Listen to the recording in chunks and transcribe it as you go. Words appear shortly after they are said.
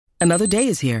Another day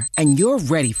is here, and you're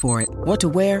ready for it. What to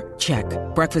wear? Check.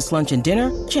 Breakfast, lunch, and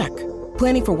dinner? Check.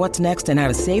 Planning for what's next and how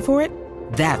to save for it?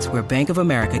 That's where Bank of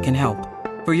America can help.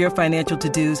 For your financial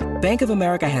to-dos, Bank of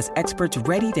America has experts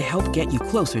ready to help get you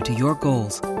closer to your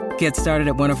goals. Get started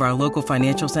at one of our local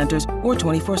financial centers or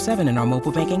 24/7 in our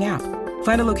mobile banking app.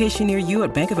 Find a location near you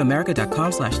at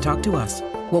bankofamerica.com/talktous.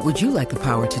 What would you like the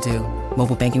power to do?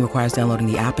 Mobile banking requires downloading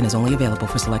the app and is only available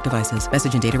for select devices.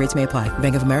 Message and data rates may apply.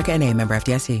 Bank of America N.A., member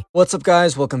FDIC. What's up,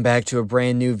 guys? Welcome back to a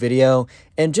brand new video.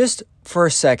 And just for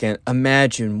a second,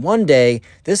 imagine one day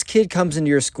this kid comes into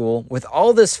your school with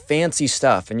all this fancy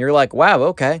stuff and you're like, wow,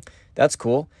 okay, that's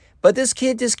cool. But this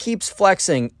kid just keeps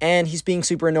flexing and he's being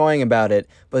super annoying about it.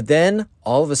 But then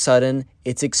all of a sudden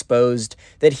it's exposed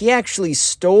that he actually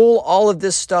stole all of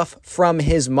this stuff from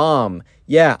his mom.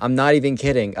 Yeah, I'm not even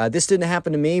kidding. This didn't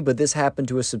happen to me, but this happened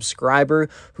to a subscriber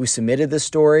who submitted this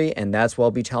story, and that's what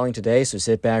I'll be telling today. So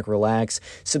sit back, relax,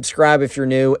 subscribe if you're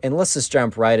new, and let's just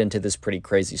jump right into this pretty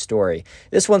crazy story.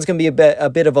 This one's going to be a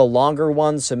bit of a longer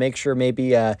one, so make sure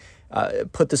maybe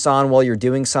put this on while you're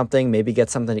doing something, maybe get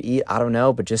something to eat, I don't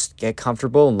know, but just get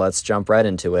comfortable and let's jump right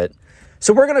into it.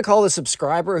 So we're going to call the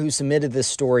subscriber who submitted this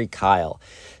story Kyle.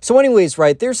 So anyways,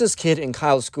 right, there's this kid in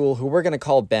Kyle's school who we're going to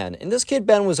call Ben. And this kid,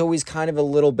 Ben, was always kind of a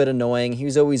little bit annoying. He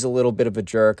was always a little bit of a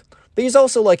jerk. But he's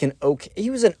also like he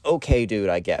was an okay dude,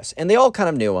 I guess. And they all kind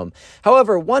of knew him.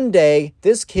 However, one day,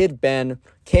 this kid, Ben,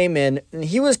 came in and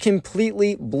he was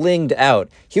completely blinged out.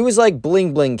 He was like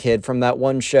Bling Bling Kid from that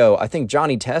one show. I think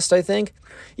Johnny Test, I think.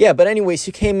 Yeah, but anyways,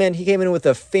 he came in with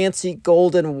a fancy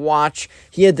golden watch.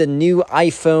 He had the new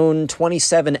iPhone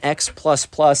 27X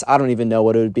Plus. I don't even know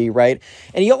what it would be, right?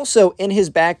 And he also, in his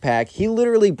backpack, he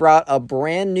literally brought a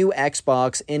brand new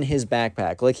Xbox in his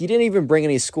backpack. Like, he didn't even bring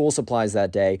any school supplies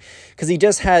that day because he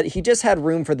just had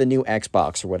room for the new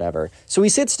Xbox or whatever. So he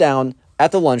sits down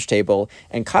at the lunch table,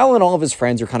 and Kyle and all of his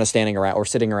friends are kind of standing around or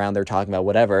sitting around there talking about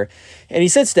whatever. And he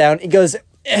sits down, he goes,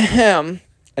 ahem,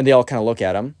 and they all kind of look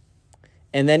at him.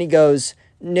 And then he goes,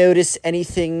 notice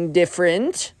anything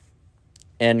different?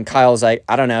 And Kyle's like,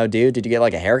 I don't know, dude, did you get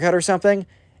like a haircut or something? And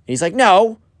he's like,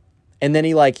 no. And then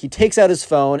he takes out his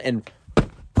phone and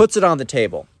puts it on the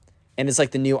table. And it's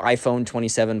like the new iPhone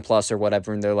 27 Plus or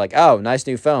whatever. And they're like, oh, nice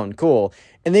new phone, cool.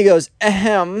 And then he goes,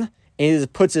 ahem. And he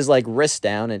just puts his like wrist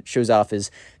down and shows off his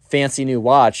fancy new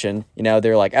watch. And, you know,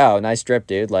 they're like, oh, nice drip,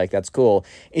 dude. Like, that's cool.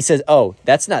 He says, oh,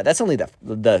 that's only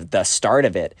the start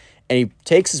of it. And he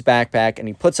takes his backpack and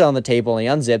he puts it on the table and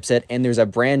he unzips it and there's a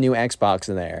brand new Xbox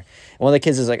in there. And one of the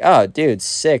kids is like, oh, dude,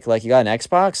 sick. Like, you got an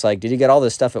Xbox? Like, did you get all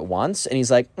this stuff at once? And he's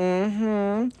like,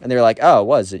 mm-hmm. And they're like, oh,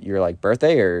 was it your like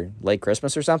birthday or late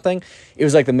Christmas or something? It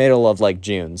was like the middle of like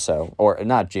June. So, or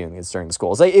not June, it's during the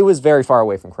school. It's like, it was very far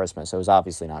away from Christmas. So it was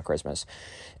obviously not Christmas.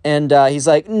 And he's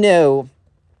like, no,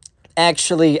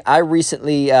 actually, I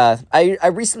recently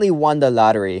won the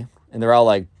lottery. And they're all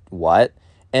like, what?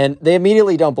 And they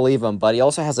immediately don't believe him, but he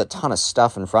also has a ton of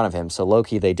stuff in front of him, so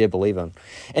low-key, they did believe him.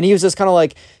 And he was just kind of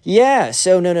like, yeah,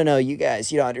 so no, you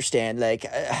guys, you don't understand. Like,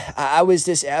 I was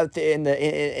just out there in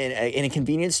a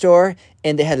convenience store,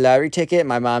 and they had a lottery ticket.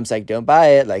 My mom's like, don't buy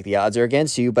it. Like, the odds are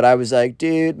against you. But I was like,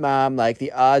 dude, Mom, like,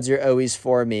 the odds are always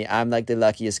for me. I'm, like, the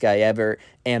luckiest guy ever,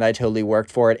 and I totally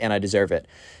worked for it, and I deserve it.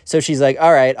 So she's like,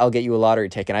 all right, I'll get you a lottery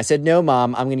ticket. And I said, no,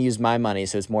 Mom, I'm going to use my money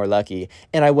so it's more lucky.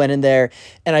 And I went in there,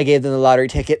 and I gave them the lottery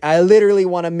ticket. I literally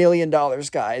won $1 million,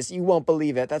 guys. You won't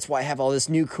believe it. That's why I have all this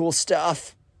new cool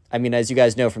stuff. I mean, as you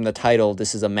guys know from the title,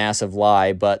 this is a massive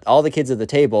lie, but all the kids at the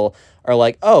table are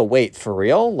like, oh, wait, for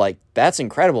real? Like, that's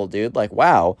incredible, dude. Like,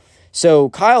 wow. So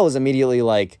Kyle is immediately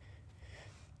like,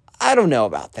 I don't know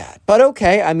about that, but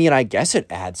okay. I mean, I guess it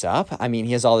adds up. I mean,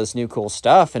 he has all this new cool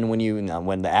stuff, and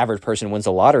when the average person wins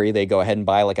the lottery, they go ahead and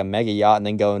buy like a mega yacht and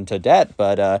then go into debt.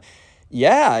 But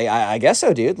yeah, I guess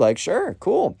so, dude. Like, sure,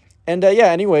 cool. And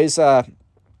yeah, anyways, so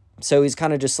he's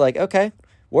kind of just like, okay,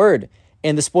 word.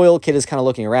 And the spoiled kid is kind of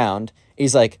looking around.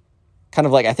 He's like, kind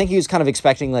of like, I think he was kind of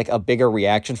expecting like a bigger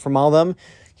reaction from all of them.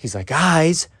 He's like,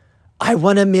 guys, I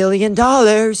won $1 million.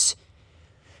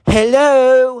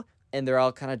 Hello. And they're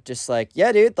all kind of just like,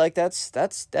 yeah, dude, like, that's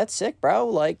sick, bro.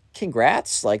 Like,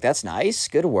 congrats. Like, that's nice.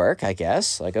 Good work, I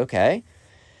guess. Like, okay.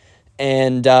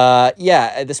 And,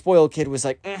 yeah, the spoiled kid was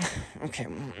like, okay.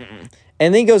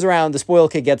 And then he goes around, the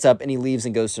spoiled kid gets up and he leaves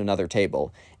and goes to another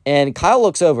table. And Kyle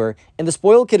looks over, and the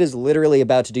spoiled kid is literally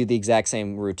about to do the exact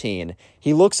same routine.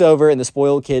 He looks over, and the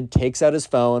spoiled kid takes out his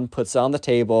phone, puts it on the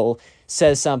table,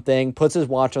 says something, puts his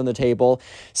watch on the table,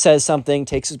 says something,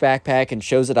 takes his backpack and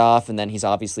shows it off, and then he's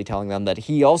obviously telling them that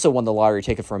he also won the lottery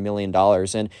ticket for $1 million.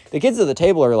 And the kids at the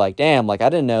table are like, damn, like, I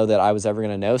didn't know that I was ever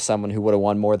going to know someone who would have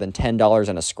won more than $10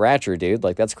 in a scratcher, dude.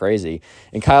 Like, that's crazy.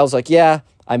 And Kyle's like, yeah,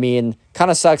 I mean,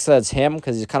 kind of sucks that it's him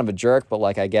because he's kind of a jerk, but,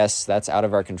 like, I guess that's out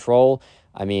of our control.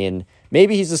 I mean,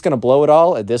 maybe he's just going to blow it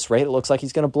all. At this rate, it looks like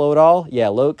he's going to blow it all. Yeah,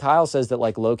 Kyle says that,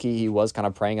 like, low-key, he was kind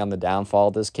of preying on the downfall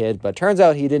of this kid, but turns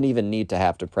out he didn't even need to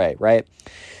have to pray, right?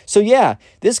 So, yeah,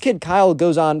 this kid, Kyle,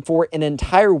 goes on for an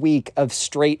entire week of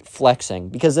straight flexing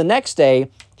because the next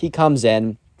day he comes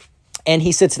in and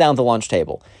he sits down at the lunch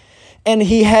table. And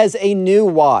he has a new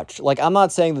watch. Like, I'm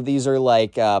not saying that these are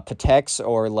like Pateks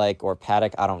or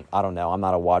Patek. I don't know. I'm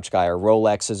not a watch guy, or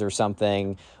Rolexes or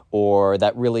something, or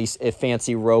that really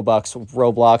fancy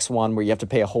Roblox one where you have to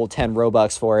pay a whole 10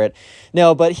 Robux for it.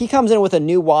 No, but he comes in with a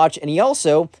new watch, and he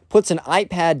also puts an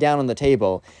iPad down on the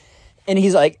table. And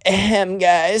he's like, ahem,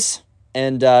 guys.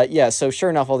 And yeah, so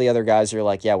sure enough, all the other guys are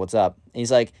like, yeah, what's up? And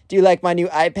he's like, do you like my new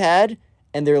iPad?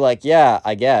 And they're like, yeah,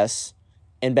 I guess.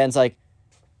 And Ben's like,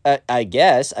 I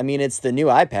guess. I mean, it's the new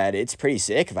iPad. It's pretty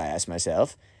sick, if I ask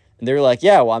myself. And they're like,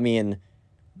 yeah, well, I mean,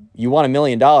 you won $1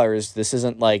 million. This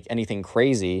isn't like anything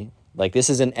crazy. Like, this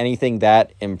isn't anything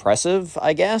that impressive,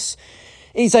 I guess.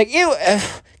 And he's like,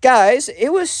 guys,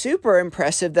 it was super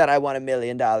impressive that I won $1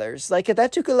 million. Like,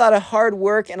 that took a lot of hard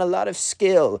work and a lot of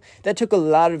skill. That took a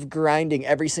lot of grinding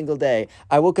every single day.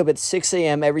 I woke up at 6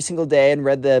 a.m. every single day and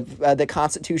read the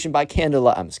Constitution by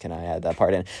candlelight. I'm just kidding, I add that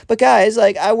part in. But guys,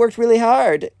 like, I worked really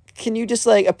hard. Can you just,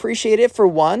 like, appreciate it for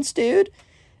once, dude?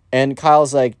 And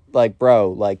Kyle's like,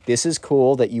 bro, like, this is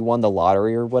cool that you won the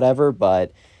lottery or whatever,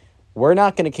 but we're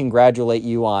not going to congratulate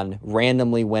you on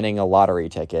randomly winning a lottery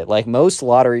ticket. Like, most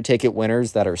lottery ticket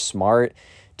winners that are smart,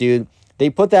 dude, they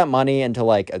put that money into,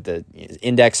 like, the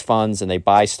index funds and they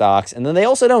buy stocks, and then they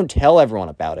also don't tell everyone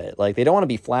about it. Like, they don't want to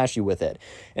be flashy with it.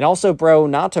 And also, bro,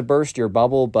 not to burst your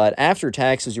bubble, but after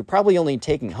taxes, you're probably only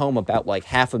taking home about, like,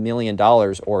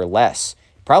 $500,000 or less.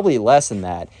 Probably less than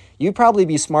that. You'd probably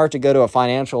be smart to go to a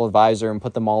financial advisor and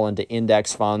put them all into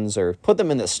index funds or put them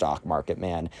in the stock market,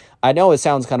 man. I know it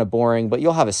sounds kind of boring, but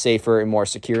you'll have a safer and more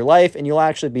secure life, and you'll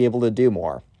actually be able to do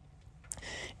more.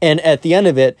 And at the end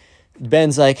of it,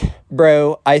 Ben's like,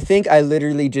 bro, I think I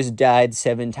literally just died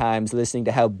 7 times listening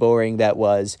to how boring that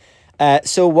was.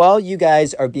 So while you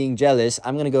guys are being jealous,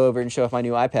 I'm going to go over and show off my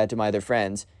new iPad to my other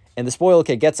friends. And the spoiled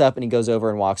kid gets up and he goes over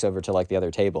and walks over to, like, the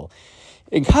other table.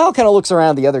 And Kyle kind of looks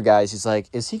around the other guys. He's like,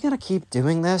 is he going to keep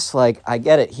doing this? Like, I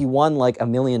get it. He won like $1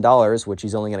 million, which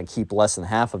he's only going to keep less than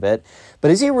half of it.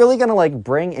 But is he really going to, like,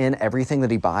 bring in everything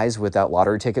that he buys with that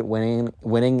lottery ticket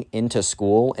winning into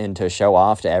school and to show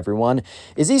off to everyone?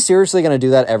 Is he seriously going to do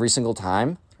that every single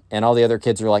time? And all the other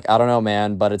kids are like, I don't know,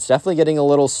 man, but it's definitely getting a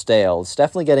little stale. It's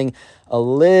definitely getting a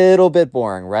little bit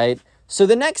boring, right? So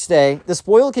the next day, the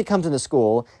spoiled kid comes into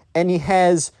school and he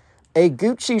has a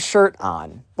Gucci shirt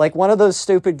on, like one of those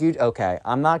stupid Gucci. Okay,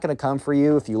 I'm not gonna come for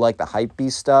you if you like the hype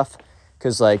beast stuff,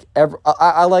 because like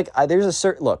there's a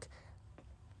certain look.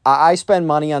 I spend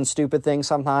money on stupid things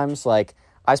sometimes. Like,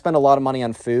 I spend a lot of money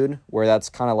on food, where that's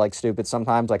kind of like stupid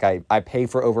sometimes. Like, I pay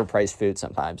for overpriced food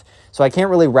sometimes, so I can't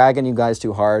really rag on you guys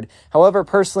too hard. However,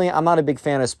 personally, I'm not a big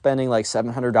fan of spending like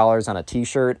 $700 on a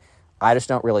t-shirt. I just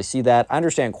don't really see that. I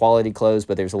understand quality clothes,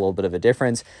 but there's a little bit of a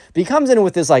difference. But he comes in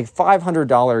with this like $500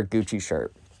 Gucci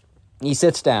shirt. He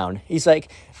sits down. He's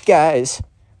like, guys,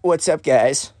 what's up,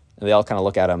 guys? And they all kind of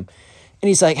look at him. And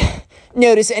he's like,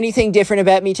 notice anything different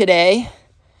about me today?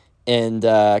 And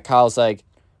Kyle's like,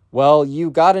 well,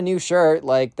 you got a new shirt.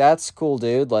 Like, that's cool,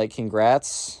 dude. Like,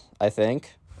 congrats, I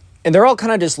think. And they're all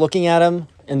kind of just looking at him.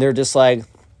 And they're just like,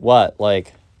 what?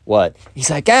 Like, what? He's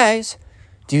like, guys,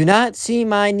 do you not see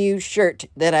my new shirt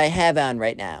that I have on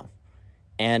right now?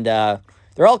 And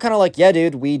they're all kind of like, yeah,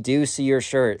 dude, we do see your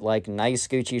shirt. Like, nice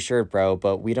Gucci shirt, bro,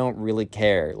 but we don't really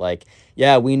care. Like,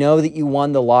 yeah, we know that you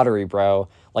won the lottery, bro.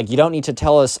 Like, you don't need to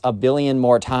tell us a billion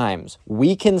more times.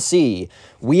 We can see.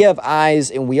 We have eyes,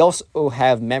 and we also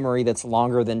have memory that's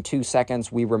longer than 2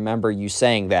 seconds. We remember you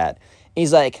saying that.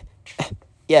 He's like,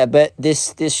 yeah, but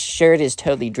this shirt is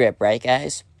totally drip, right,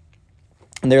 guys?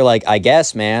 And they're like, I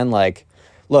guess, man, like,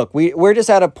 look, we're just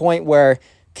at a point where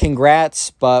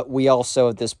congrats, but we also,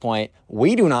 at this point,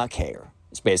 we do not care.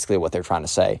 It's basically what they're trying to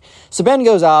say. So Ben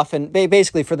goes off, and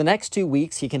basically for the next 2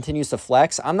 weeks, he continues to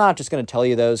flex. I'm not just going to tell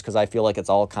you those because I feel like it's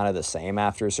all kind of the same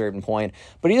after a certain point.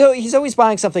 But he's always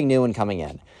buying something new and coming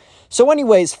in. So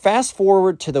anyways, fast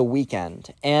forward to the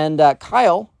weekend, and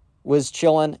Kyle was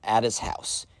chilling at his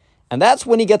house. And that's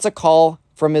when he gets a call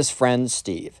from his friend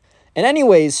Steve. And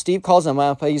anyways, Steve calls him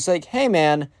up. He's like, hey,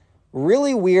 man,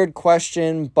 really weird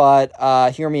question, but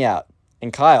hear me out.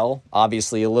 And Kyle,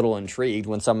 obviously a little intrigued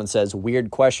when someone says,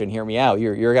 weird question, hear me out.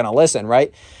 You're going to listen,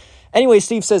 right? Anyway,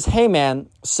 Steve says, hey, man,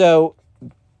 so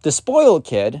the spoiled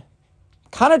kid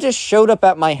kind of just showed up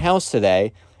at my house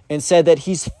today and said that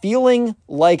he's feeling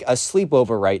like a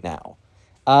sleepover right now.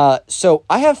 So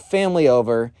I have family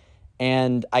over,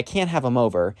 and I can't have him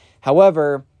over.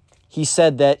 However, he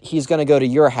said that he's going to go to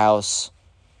your house.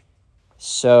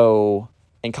 So,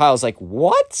 and Kyle's like,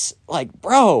 what? Like,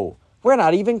 bro, we're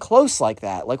not even close like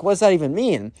that. Like, what does that even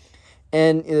mean?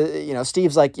 And,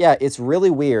 Steve's like, yeah, it's really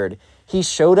weird. He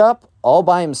showed up all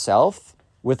by himself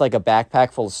with like a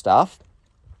backpack full of stuff.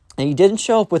 And he didn't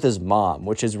show up with his mom,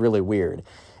 which is really weird.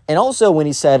 And also when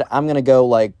he said, I'm going to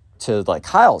go to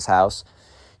Kyle's house,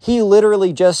 he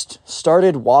literally just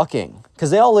started walking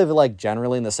because they all live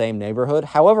generally in the same neighborhood.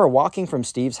 However, walking from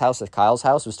Steve's house to Kyle's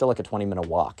house was still like a 20-minute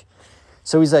walk.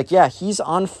 So he's like, yeah, he's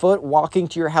on foot walking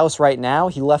to your house right now.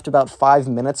 He left about 5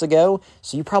 minutes ago.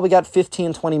 So you probably got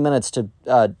 15, 20 minutes to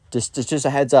just a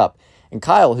heads up. And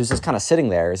Kyle, who's just kind of sitting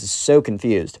there, is so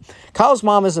confused. Kyle's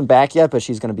mom isn't back yet, but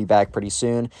she's going to be back pretty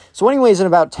soon. So anyways, in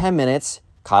about 10 minutes,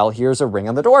 Kyle hears a ring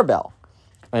on the doorbell.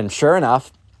 And sure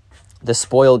enough, the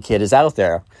spoiled kid is out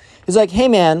there. He's like, hey,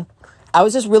 man, I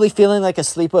was just really feeling like a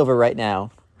sleepover right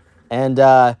now. And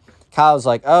Kyle's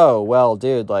like, oh, well,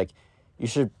 dude, you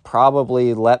should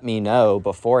probably let me know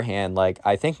beforehand.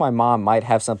 I think my mom might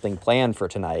have something planned for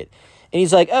tonight. And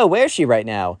he's like, oh, where's she right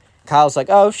now? Kyle's like,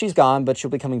 oh, she's gone, but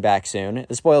she'll be coming back soon.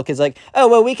 The spoiled kid's like, oh,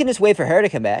 well, we can just wait for her to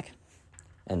come back.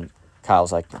 And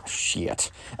Kyle's like, oh,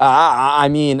 shit.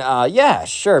 Yeah,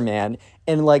 sure, man.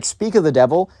 And speak of the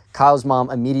devil, Kyle's mom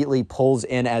immediately pulls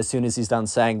in as soon as he's done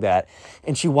saying that.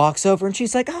 And she walks over and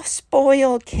she's like, oh,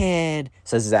 spoiled kid.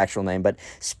 Says his actual name, but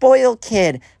spoiled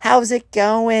kid, how's it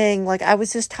going? I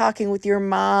was just talking with your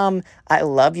mom. I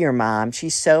love your mom.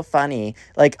 She's so funny.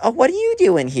 Oh, what are you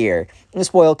doing here? And the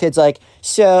spoiled kid's like,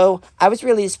 so I was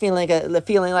really just feeling like a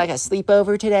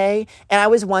sleepover today. And I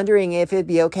was wondering if it'd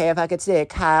be okay if I could stay at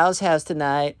Kyle's house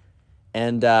tonight.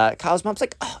 And Kyle's mom's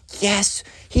like, oh, yes,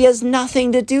 he has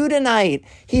nothing to do tonight.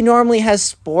 He normally has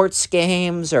sports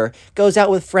games or goes out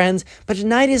with friends, but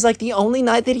tonight is the only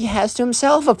night that he has to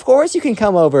himself. Of course you can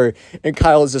come over. And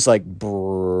Kyle is just like, bro,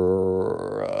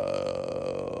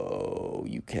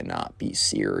 you cannot be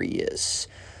serious.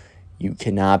 You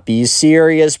cannot be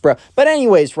serious, bro. But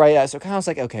anyways, right, so Kyle's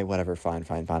like, okay, whatever, fine,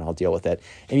 I'll deal with it.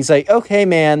 And he's like, okay,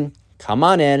 man, come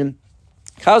on in.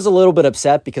 Kyle's a little bit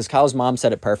upset because Kyle's mom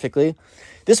said it perfectly.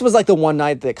 This was the one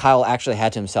night that Kyle actually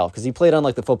had to himself because he played on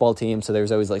the football team. So there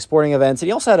was always sporting events. And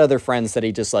he also had other friends that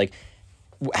he just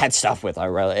had stuff with.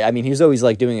 He was always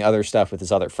doing other stuff with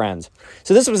his other friends.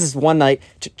 So this was his one night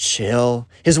to chill,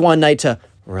 his one night to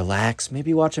relax,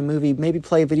 maybe watch a movie, maybe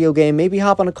play a video game, maybe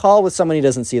hop on a call with someone he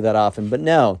doesn't see that often. But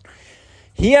no,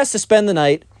 he has to spend the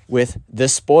night with the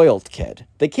spoiled kid,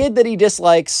 the kid that he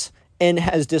dislikes and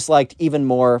has disliked even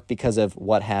more because of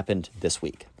what happened this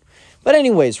week. But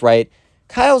anyways, right,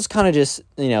 Kyle's kind of just,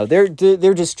 they're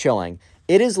just chilling.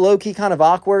 It is low-key kind of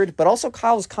awkward, but also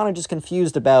Kyle's kind of just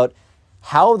confused about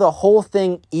how the whole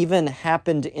thing even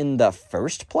happened in the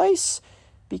first place.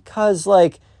 Because,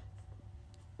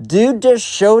 dude just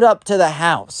showed up to the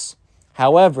house.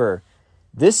 However,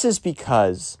 this is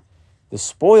because the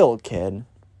spoiled kid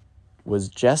was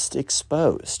just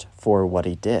exposed for what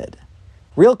he did.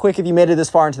 Real quick, if you made it this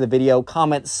far into the video,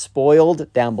 comment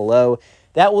spoiled down below.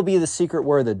 That will be the secret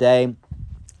word of the day.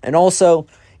 And also,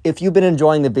 if you've been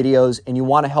enjoying the videos and you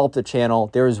want to help the channel,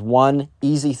 there is one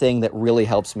easy thing that really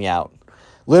helps me out.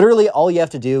 Literally, all you have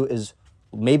to do is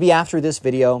maybe after this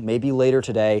video, maybe later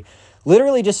today,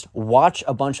 literally just watch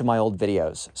a bunch of my old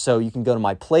videos. So you can go to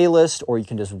my playlist or you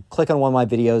can just click on one of my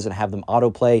videos and have them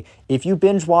autoplay. If you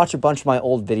binge watch a bunch of my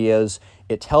old videos,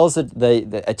 it tells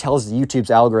it tells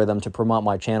YouTube's algorithm to promote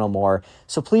my channel more.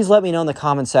 So please let me know in the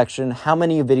comment section how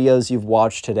many videos you've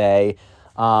watched today,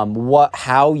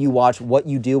 how you watch, what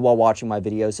you do while watching my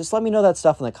videos. Just let me know that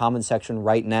stuff in the comment section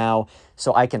right now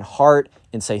so I can heart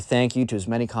and say thank you to as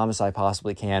many comments as I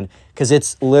possibly can, because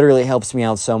it's literally helps me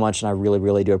out so much and I really,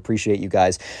 really do appreciate you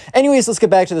guys. Anyways, let's get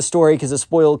back to the story because the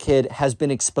spoiled kid has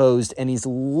been exposed and he's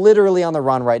literally on the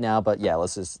run right now. But yeah,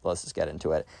 let's just get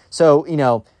into it. So,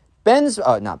 Kyle's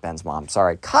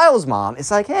mom is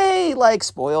like, hey,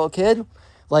 spoiled kid,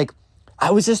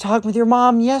 I was just talking with your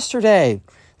mom yesterday.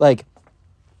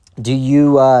 Do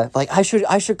you, I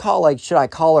should call, should I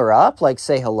call her up?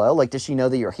 Say hello? Does she know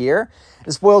that you're here?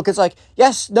 The spoiled kid's like,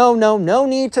 yes, no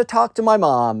need to talk to my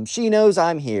mom. She knows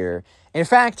I'm here. In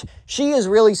fact, she is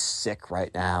really sick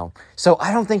right now, so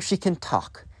I don't think she can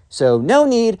talk. So no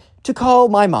need to call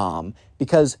my mom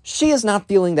because she is not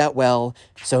feeling that well.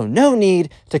 So no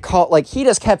need to call. Like, he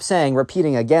just kept saying,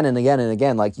 repeating again and again and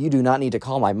again, like, you do not need to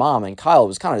call my mom. And Kyle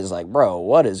was kind of just like, bro,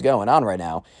 what is going on right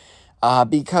now?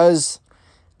 Because,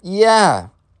 yeah,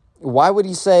 why would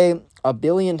he say a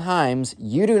billion times,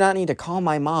 you do not need to call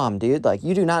my mom, dude? Like,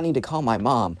 you do not need to call my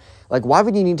mom. Like, why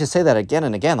would you need to say that again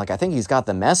and again? Like, I think he's got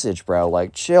the message, bro.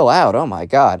 Like, chill out. Oh, my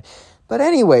God. But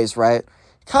anyways, right,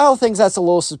 Kyle thinks that's a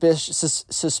little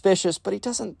suspicious, but he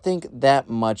doesn't think that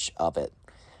much of it.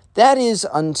 That is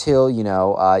until,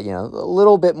 a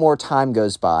little bit more time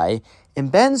goes by,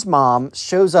 and Ben's mom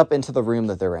shows up into the room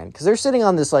that they're in, because they're sitting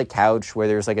on this, like, couch where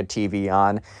there's, like, a TV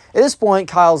on. At this point,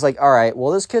 Kyle's like, all right,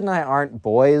 well, this kid and I aren't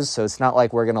boys, so it's not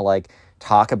like we're going to, like,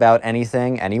 talk about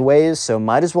anything anyways, so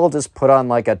might as well just put on,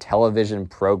 like, a television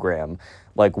program.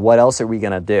 Like, what else are we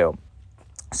going to do?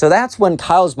 So that's when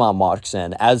Kyle's mom walks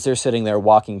in, as they're sitting there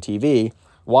watching TV,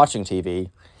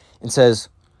 and says,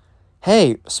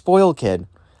 hey, spoiled kid,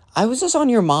 I was just on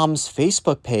your mom's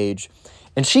Facebook page,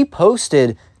 and she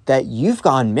posted that you've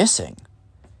gone missing.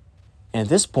 And at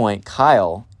this point,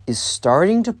 Kyle is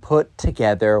starting to put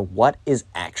together what is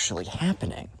actually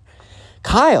happening.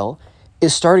 Kyle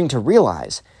is starting to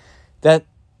realize that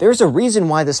there's a reason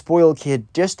why the spoiled kid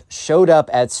just showed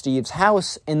up at Steve's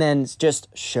house and then just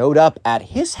showed up at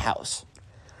his house.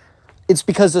 It's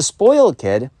because the spoiled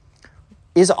kid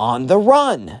is on the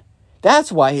run.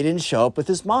 That's why he didn't show up with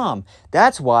his mom.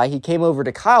 That's why he came over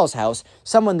to Kyle's house,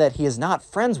 someone that he is not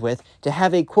friends with, to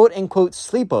have a quote-unquote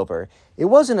sleepover. It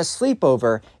wasn't a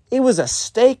sleepover, it was a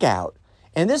stakeout.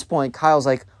 And at this point, Kyle's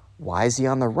like, why is he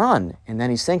on the run? And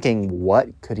then he's thinking,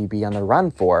 what could he be on the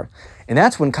run for? And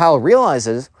that's when Kyle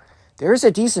realizes there's a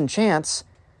decent chance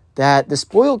that the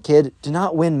spoiled kid did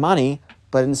not win money,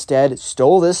 but instead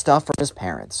stole this stuff from his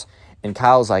parents. And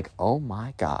Kyle's like, oh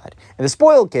my God. And the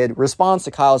spoiled kid responds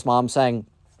to Kyle's mom saying,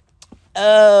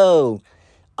 oh,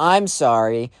 I'm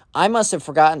sorry. I must have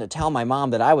forgotten to tell my mom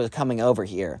that I was coming over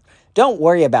here. Don't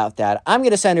worry about that. I'm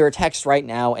going to send her a text right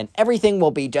now and everything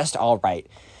will be just all right.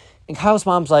 And Kyle's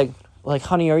mom's like,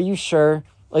 honey, are you sure?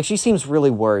 Like, she seems really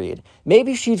worried.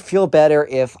 Maybe she'd feel better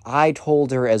if I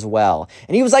told her as well.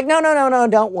 And he was like, no,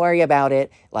 don't worry about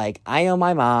it. Like, I know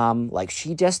my mom. Like,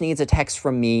 she just needs a text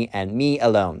from me and me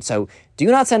alone. So do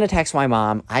not send a text to my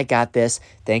mom. I got this.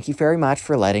 Thank you very much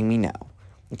for letting me know.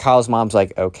 And Kyle's mom's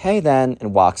like, okay then,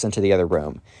 and walks into the other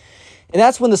room. And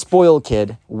that's when the spoiled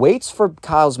kid waits for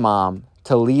Kyle's mom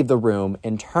to leave the room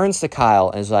and turns to Kyle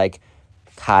and is like,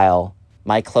 Kyle,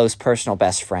 my close personal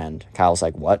best friend. Kyle's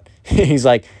like, what? He's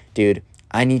like, dude,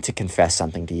 I need to confess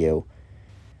something to you.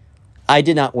 I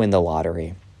did not win the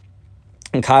lottery.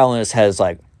 And Kyle in his head is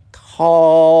like,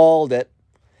 called it.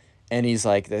 And he's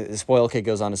like, the spoiled kid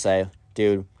goes on to say,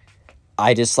 dude,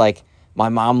 I just like, my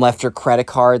mom left her credit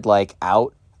card like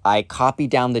out. I copied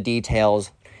down the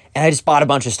details and I just bought a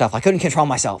bunch of stuff. I couldn't control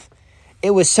myself.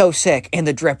 It was so sick and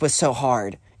the drip was so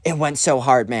hard. It went so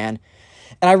hard, man.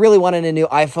 And I really wanted a new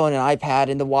iPhone and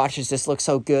iPad, and the watches just looked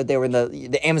so good. They were in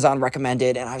the Amazon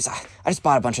recommended, and I just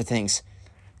bought a bunch of things.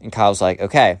 And Kyle's like,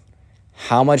 okay,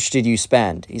 how much did you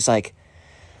spend? He's like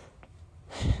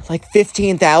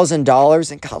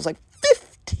 $15,000. And Kyle's like,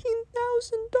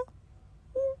 $15,000?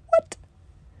 What?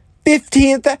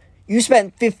 You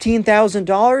spent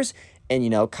 $15,000?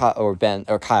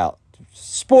 And, Kyle,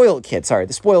 spoiled kid, sorry.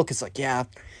 The spoiled kid's like, yeah.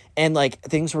 And, like,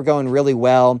 things were going really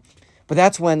well. But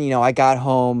that's when, I got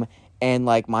home and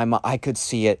like I could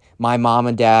see it. My mom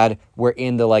and dad were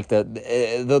in the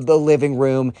living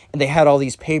room and they had all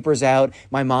these papers out.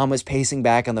 My mom was pacing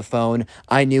back on the phone.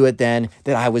 I knew it then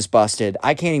that I was busted.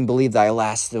 I can't even believe that I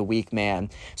lasted a week, man.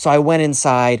 So I went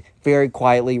inside very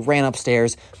quietly, ran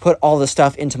upstairs, put all the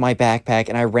stuff into my backpack,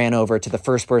 and I ran over to the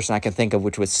first person I could think of,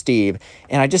 which was Steve.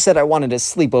 And I just said I wanted a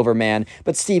sleepover, man,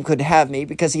 but Steve couldn't have me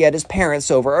because he had his parents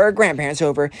over or grandparents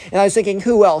over. And I was thinking,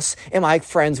 who else am I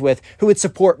friends with who would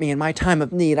support me in my time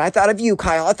of need? I thought of you,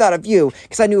 Kyle. I thought of you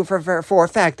because I knew for a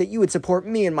fact that you would support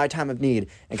me in my time of need.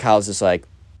 And Kyle's just like,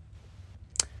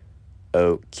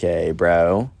 okay,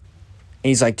 bro. And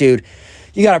he's like, dude,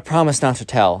 you gotta promise not to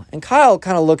tell. And Kyle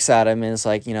kind of looks at him and is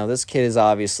like, this kid is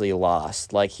obviously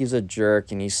lost. Like, he's a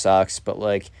jerk and he sucks, but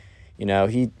like,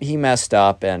 he messed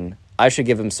up and I should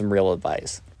give him some real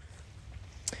advice.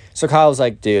 So Kyle's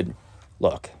like, dude,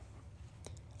 look,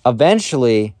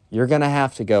 eventually you're gonna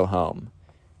have to go home.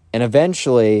 And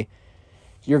eventually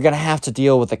you're gonna have to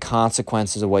deal with the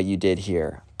consequences of what you did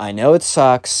here. I know it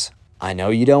sucks. I know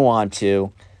you don't want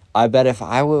to. I bet if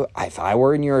I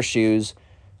were in your shoes,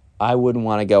 I wouldn't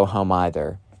want to go home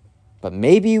either. But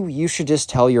maybe you should just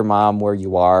tell your mom where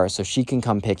you are so she can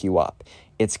come pick you up.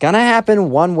 It's going to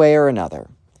happen one way or another.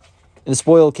 And the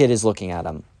spoiled kid is looking at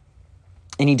him.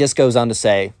 And he just goes on to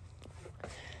say,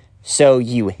 "So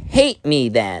you hate me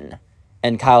then?"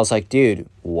 And Kyle's like, "Dude,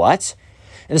 what?"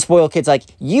 And the spoiled kid's like,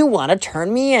 "You want to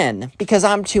turn me in because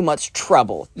I'm too much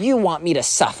trouble. You want me to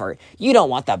suffer. You don't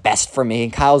want the best for me."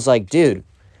 And Kyle's like, "Dude,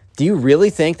 do you really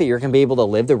think that you're going to be able to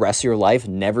live the rest of your life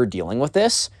never dealing with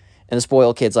this?" And the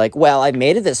spoiled kid's like, "Well, I've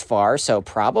made it this far, so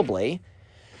probably."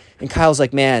 And Kyle's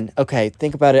like, "Man, okay,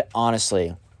 think about it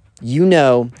honestly. You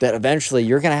know that eventually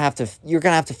you're going to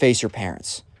have to face your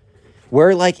parents.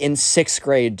 We're like in 6th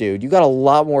grade, dude. You got a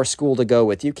lot more school to go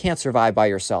with. You can't survive by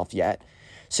yourself yet.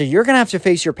 So you're going to have to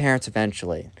face your parents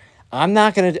eventually. I'm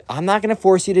not going to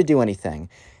force you to do anything.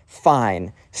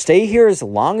 Fine. Stay here as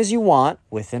long as you want,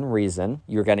 within reason.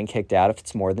 You're getting kicked out if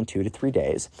it's more than 2 to 3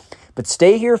 days. But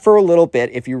stay here for a little bit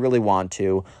if you really want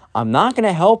to. I'm not going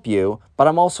to help you, but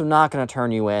I'm also not going to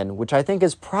turn you in, which I think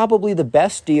is probably the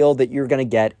best deal that you're going to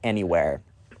get anywhere."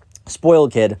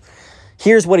 Spoiled kid,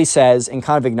 here's what he says and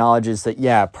kind of acknowledges that,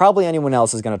 yeah, probably anyone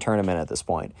else is going to turn him in at this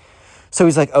point. So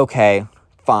he's like, "Okay,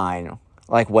 fine,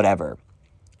 like whatever."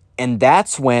 And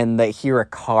that's when they hear a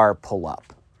car pull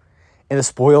up. And the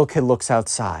spoiled kid looks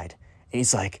outside and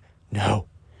he's like, "No,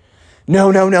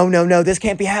 no, no, no, no, no, this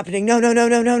can't be happening. No, no, no,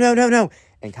 no, no, no, no, no."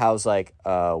 And Kyle's like,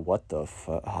 what the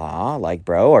fuck? Huh? Like,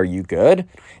 bro, are you good?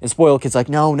 And spoiled kid's like,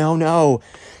 "No, no, no.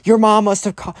 Your mom must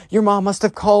have called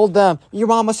them. Your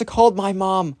mom must have called my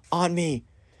mom on me.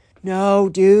 No,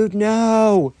 dude,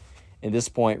 no." At this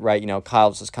point, right,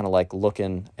 Kyle's just kind of like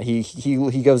looking.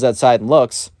 He goes outside and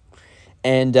looks.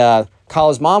 And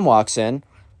Kyle's mom walks in.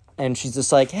 And she's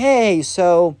just like, "Hey,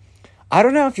 so I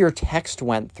don't know if your text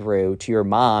went through to your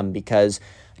mom because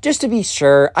just to be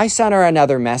sure, I sent her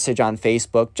another message on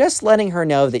Facebook just letting her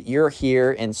know that you're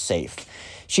here and safe.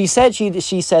 She said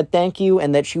she said thank you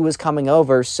and that she was coming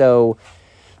over, so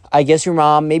I guess your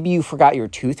mom, maybe you forgot your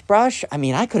toothbrush. I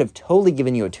mean, I could have totally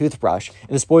given you a toothbrush."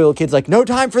 And the spoiled kid's like, "No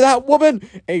time for that, woman."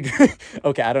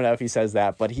 Okay, I don't know if he says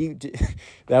that, but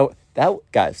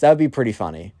guys, that would be pretty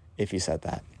funny if he said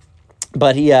that.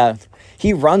 But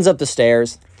he runs up the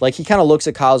stairs. Like, he kind of looks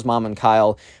at Kyle's mom and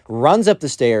Kyle, runs up the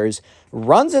stairs,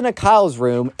 runs into Kyle's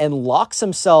room, and locks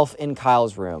himself in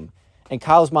Kyle's room. And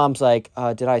Kyle's mom's like,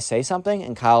 "Did I say something?"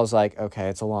 And Kyle's like, "Okay,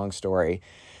 it's a long story."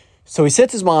 So he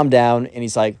sits his mom down, and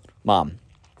he's like, "Mom,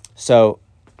 so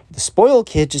the spoiled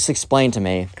kid just explained to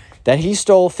me that he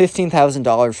stole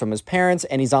 $15,000 from his parents,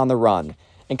 and he's on the run."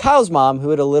 And Kyle's mom, who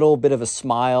had a little bit of a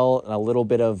smile and a little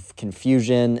bit of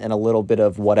confusion and a little bit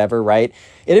of whatever, right?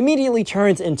 It immediately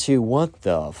turns into, "What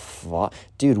the fuck?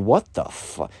 Dude, what the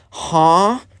fuck?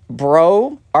 Huh?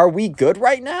 Bro, are we good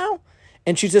right now?"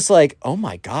 And she's just like, "Oh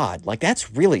my God, like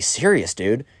that's really serious,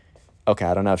 dude." Okay,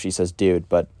 I don't know if she says dude,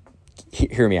 but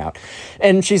hear me out.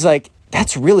 And she's like,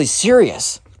 "That's really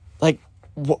serious. Like,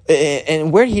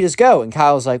 and where did he just go?" And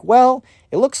Kyle's like, "Well,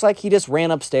 it looks like he just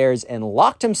ran upstairs and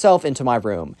locked himself into my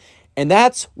room." And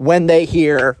that's when they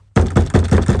hear,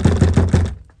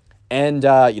 and,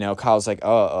 Kyle's like,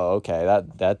 oh, okay,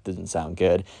 that didn't sound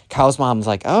good. Kyle's mom's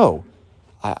like, "Oh,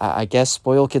 I guess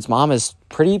spoiled kid's mom is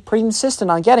pretty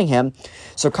insistent on getting him."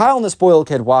 So Kyle and the spoiled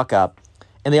kid walk up,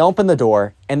 and they open the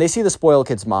door, and they see the spoiled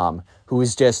kid's mom, who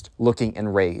is just looking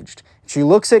enraged. She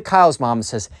looks at Kyle's mom and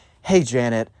says, "Hey,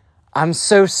 Janet, I'm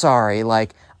so sorry.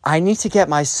 Like, I need to get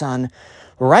my son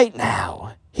right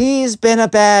now. He's been a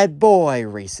bad boy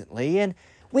recently, and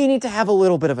we need to have a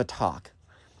little bit of a talk."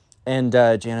 And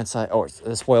Janet's like, or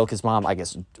the spoiled kid's mom, I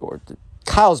guess, or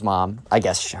Kyle's mom, I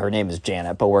guess her name is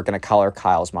Janet, but we're going to call her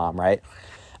Kyle's mom, right?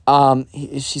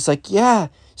 She's like, "Yeah,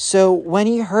 so when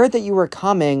he heard that you were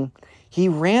coming, he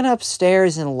ran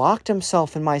upstairs and locked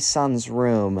himself in my son's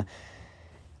room.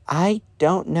 I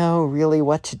don't know really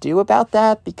what to do about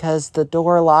that because the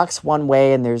door locks one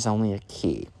way and there's only a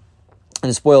key." And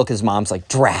the spoiled kid's mom's like,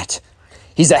 "Drat,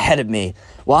 he's ahead of me.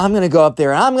 Well, I'm going to go up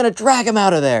there and I'm going to drag him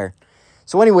out of there."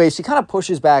 So anyway, she kind of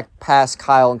pushes back past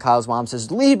Kyle, and Kyle's mom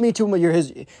says, "Lead me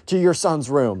to your son's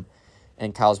room."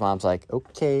 And Kyle's mom's like,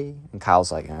 "Okay." And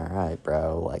Kyle's like, "All right,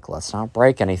 bro, like, let's not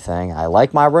break anything. I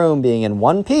like my room being in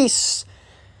one piece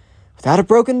without a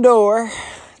broken door.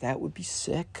 That would be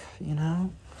sick, you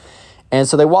know?" And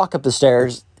so they walk up the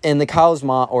stairs, and Kyle's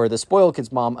mom, or the spoiled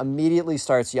kid's mom, immediately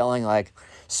starts yelling like,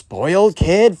 "Spoiled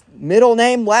kid, middle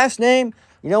name, last name."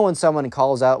 You know, when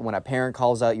a parent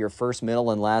calls out your first, middle,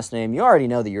 and last name, you already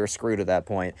know that you're screwed at that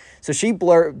point. So she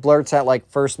blurts out like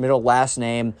first, middle, last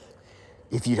name.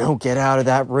 "If you don't get out of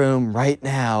that room right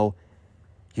now,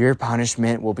 your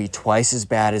punishment will be twice as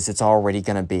bad as it's already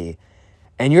going to be.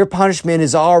 And your punishment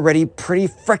is already pretty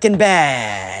freaking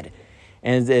bad."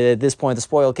 And at this point, the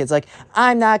spoiled kid's like,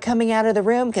 "I'm not coming out of the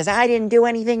room because I didn't do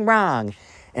anything wrong."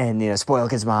 And, spoiled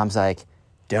kid's mom's like,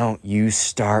 don't you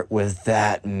start with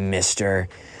that, mister.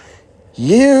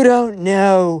 You don't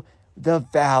know the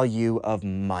value of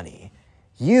money.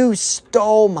 You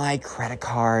stole my credit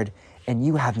card and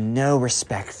you have no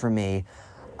respect for me.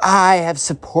 I have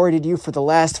supported you for the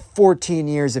last 14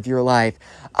 years of your life.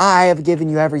 I have given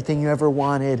you everything you ever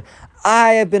wanted.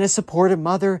 I have been a supportive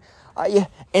mother.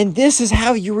 And this is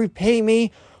how you repay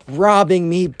me, robbing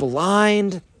me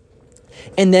blind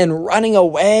and then running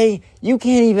away. You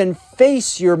can't even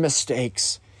face your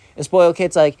mistakes. And spoiled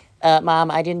kid's like, Mom,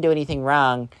 I didn't do anything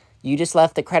wrong. You just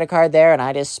left the credit card there and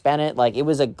I just spent it. Like, it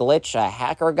was a glitch. A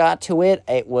hacker got to it.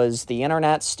 It was the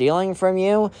internet stealing from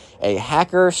you. A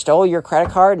hacker stole your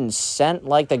credit card and sent,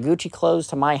 like, the Gucci clothes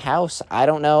to my house. I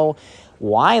don't know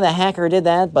why the hacker did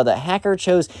that, but the hacker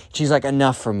chose. She's like,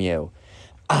 enough from you.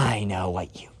 I know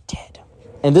what you did.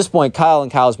 At this point, Kyle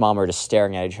and Kyle's mom are just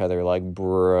staring at each other like,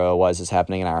 bro, why is this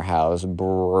happening in our house?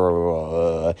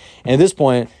 Bro. And at this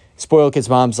point, spoiled kid's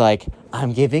mom's like,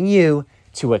 I'm giving you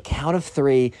to a count of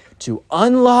 3 to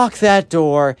unlock that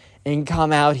door and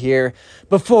come out here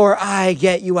before I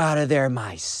get you out of there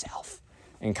myself.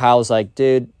 And Kyle's like,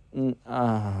 dude,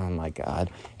 oh my God.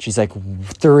 She's like,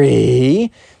 3.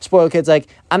 Spoiled kid's like,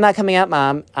 I'm not coming out,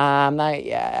 Mom. I'm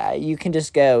not, you can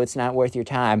just go. It's not worth your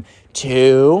time.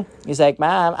 2. He's like,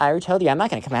 Mom, I already told you I'm not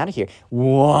going to come out of here.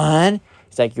 1.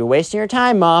 He's like, you're wasting your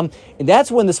time, Mom. And that's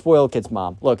when the spoiled kid's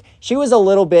mom, look, she was a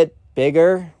little bit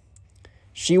bigger.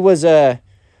 She was a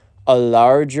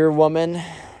larger woman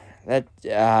that,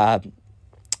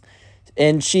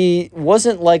 and she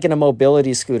wasn't like in a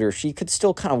mobility scooter. She could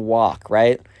still kind of walk,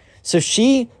 right? So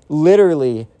she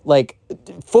literally, like,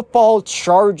 football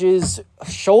charges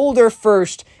shoulder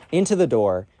first into the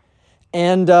door.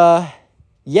 And,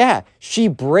 she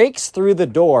breaks through the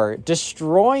door,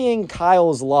 destroying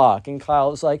Kyle's lock. And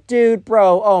Kyle's like, dude,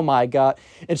 bro, oh my God.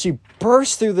 And she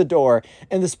bursts through the door,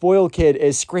 and the spoiled kid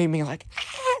is screaming like,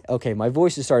 ah! Okay, my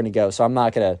voice is starting to go, so I'm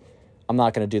not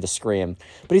gonna do the scream.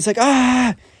 But he's like,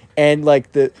 ah! And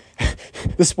like the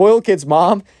spoiled kid's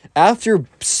mom, after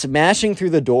smashing through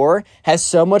the door, has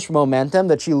so much momentum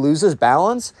that she loses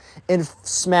balance and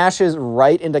smashes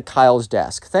right into Kyle's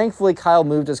desk. Thankfully, Kyle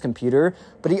moved his computer,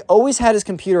 but he always had his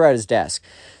computer at his desk.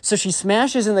 So she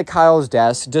smashes into Kyle's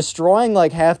desk, destroying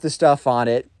like half the stuff on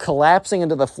it, collapsing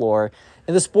into the floor,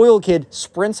 and the spoiled kid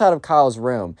sprints out of Kyle's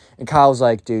room. And Kyle's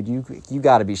like, dude, you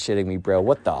gotta be shitting me, bro.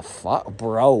 What the fuck?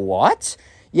 Bro, what?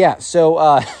 Yeah,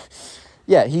 so,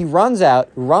 he runs out,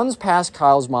 runs past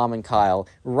Kyle's mom and Kyle,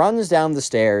 runs down the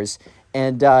stairs,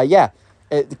 and,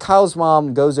 Kyle's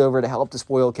mom goes over to help the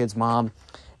spoiled kid's mom,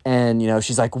 and,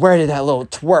 she's like, where did that little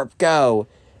twerp go?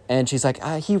 And she's like,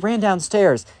 he ran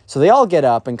downstairs. So they all get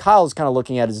up, and Kyle's kind of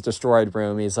looking at his destroyed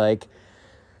room. He's like,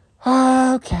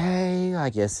 okay, I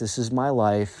guess this is my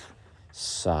life.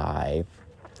 Sigh.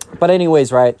 But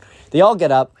anyways, right, they all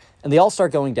get up, and they all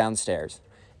start going downstairs.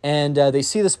 And they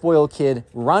see the spoiled kid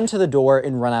run to the door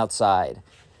and run outside.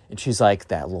 And she's like,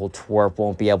 that little twerp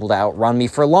won't be able to outrun me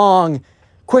for long.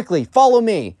 Quickly, follow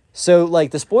me. So,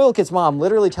 like, the spoiled kid's mom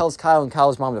literally tells Kyle and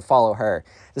Kyle's mom to follow her.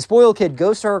 The spoiled kid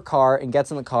goes to her car and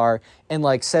gets in the car and,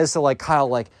 like, says to, like, Kyle,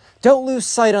 like, don't lose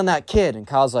sight on that kid. And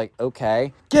Kyle's like,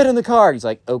 okay. Get in the car. He's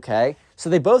like, okay. So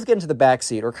they both get into the back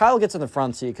seat, or Kyle gets in the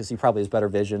front seat because he probably has better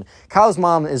vision. Kyle's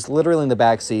mom is literally in the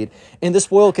back seat, and the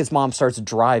spoiled kid's mom starts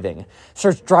driving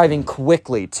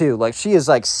quickly too. Like, she is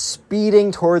like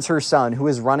speeding towards her son, who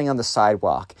is running on the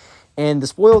sidewalk. And the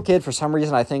spoiled kid, for some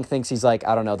reason, I think thinks he's like,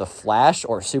 I don't know, the Flash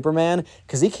or Superman,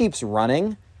 because he keeps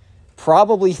running,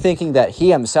 probably thinking that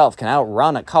he himself can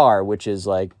outrun a car, which is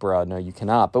like, bro, no, you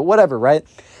cannot. But whatever, right?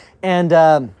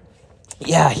 And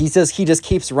he just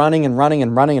keeps running and running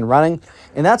and running and running.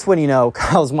 And that's when,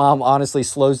 Kyle's mom honestly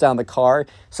slows down the car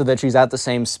so that she's at the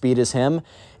same speed as him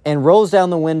and rolls down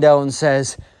the window and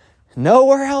says,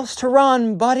 nowhere else to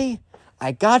run, buddy.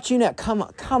 I got you now.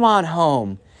 Come on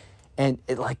home. And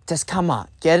just come on,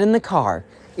 get in the car.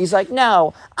 He's like,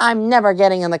 no, I'm never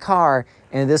getting in the car.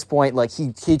 And at this point, like,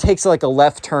 he takes like a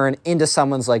left turn into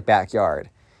someone's like backyard.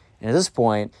 And at this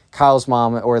point, Kyle's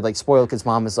mom, or like spoiled kid's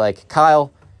mom, is like,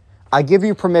 Kyle, I give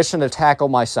you permission to tackle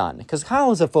my son. Because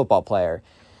Kyle is a football player.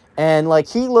 And like,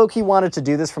 he low-key wanted to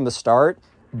do this from the start,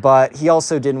 but he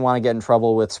also didn't want to get in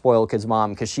trouble with spoiled kid's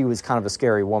mom because she was kind of a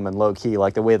scary woman, low-key,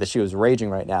 like the way that she was raging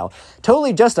right now.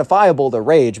 Totally justifiable to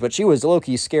rage, but she was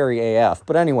low-key scary AF.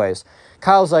 But anyways,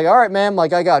 Kyle's like, all right, ma'am,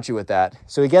 like, I got you with that.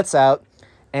 So he gets out,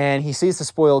 and he sees the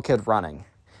spoiled kid running.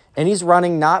 And he's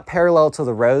running not parallel to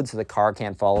the road so the car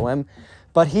can't follow him,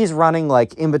 but he's running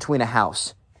like in between a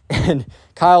house. And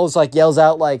Kyle's like, yells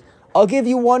out like, I'll give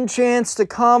you one chance to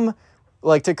come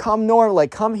Like, to come normal,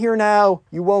 like, come here now,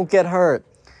 you won't get hurt.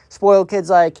 Spoiled kid's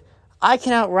like, I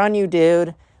can outrun you,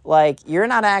 dude. Like, you're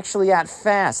not actually that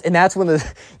fast. And that's when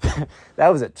that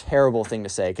was a terrible thing to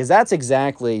say, because that's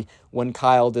exactly when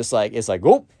Kyle just like, is like,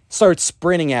 oh, starts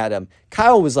sprinting at him.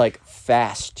 Kyle was like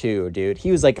fast too, dude.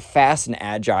 He was like fast and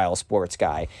agile sports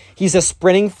guy. He's a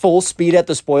sprinting full speed at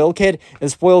the spoiled kid, and the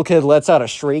spoiled kid lets out a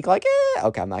shriek like,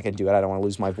 okay, I'm not going to do it. I don't want to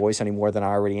lose my voice any more than I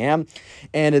already am.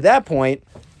 And at that point,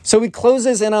 so he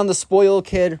closes in on the spoiled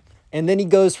kid, and then he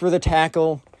goes for the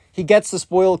tackle. He gets the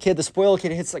spoiled kid. The spoiled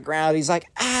kid hits the ground. He's like,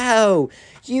 ow,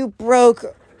 you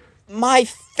broke my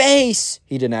face.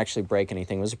 He didn't actually break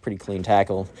anything. It was a pretty clean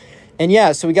tackle. And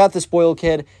yeah, so we got the spoiled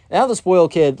kid. Now the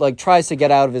spoiled kid like tries to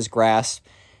get out of his grasp.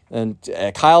 And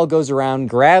Kyle goes around,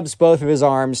 grabs both of his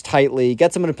arms tightly,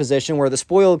 gets him in a position where the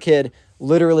spoiled kid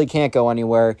literally can't go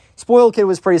anywhere. Spoiled kid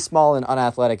was pretty small and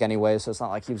unathletic anyway, so it's not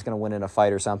like he was going to win in a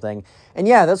fight or something. And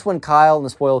yeah, that's when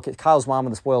Kyle's mom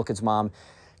and the spoiled kid's mom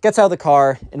gets out of the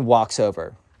car and walks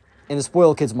over. And the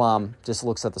spoiled kid's mom just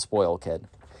looks at the spoiled kid.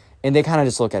 And they kind of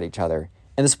just look at each other.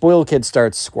 And the spoiled kid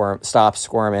stops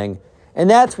squirming. And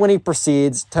that's when he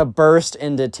proceeds to burst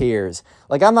into tears.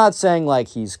 Like, I'm not saying like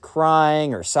he's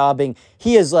crying or sobbing.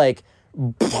 He is like,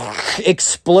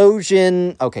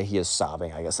 explosion. Okay, he is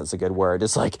sobbing. I guess that's a good word.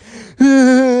 It's like,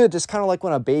 just kind of like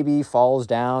when a baby falls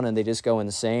down and they just go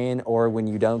insane, or when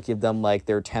you don't give them like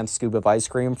their 10th scoop of ice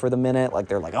cream for the minute. Like,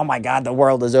 they're like, oh my God, the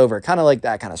world is over. Kind of like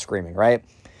that kind of screaming, right?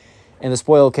 And the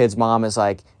spoiled kid's mom is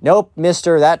like, nope,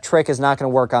 mister, that trick is not going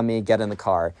to work on me. Get in the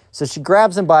car. So she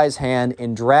grabs him by his hand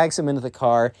and drags him into the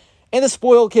car. And the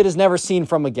spoiled kid is never seen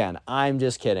from again. I'm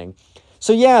just kidding.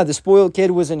 So yeah, the spoiled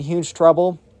kid was in huge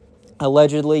trouble.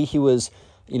 Allegedly, he was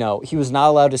not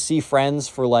allowed to see friends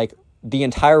for like the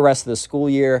entire rest of the school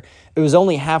year. It was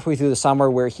only halfway through the summer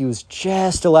where he was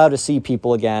just allowed to see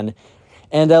people again.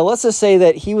 And let's just say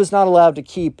that he was not allowed to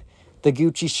keep the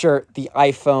Gucci shirt, the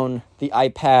iPhone, the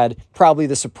iPad, probably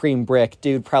the Supreme brick.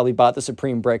 Dude probably bought the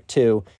Supreme brick too.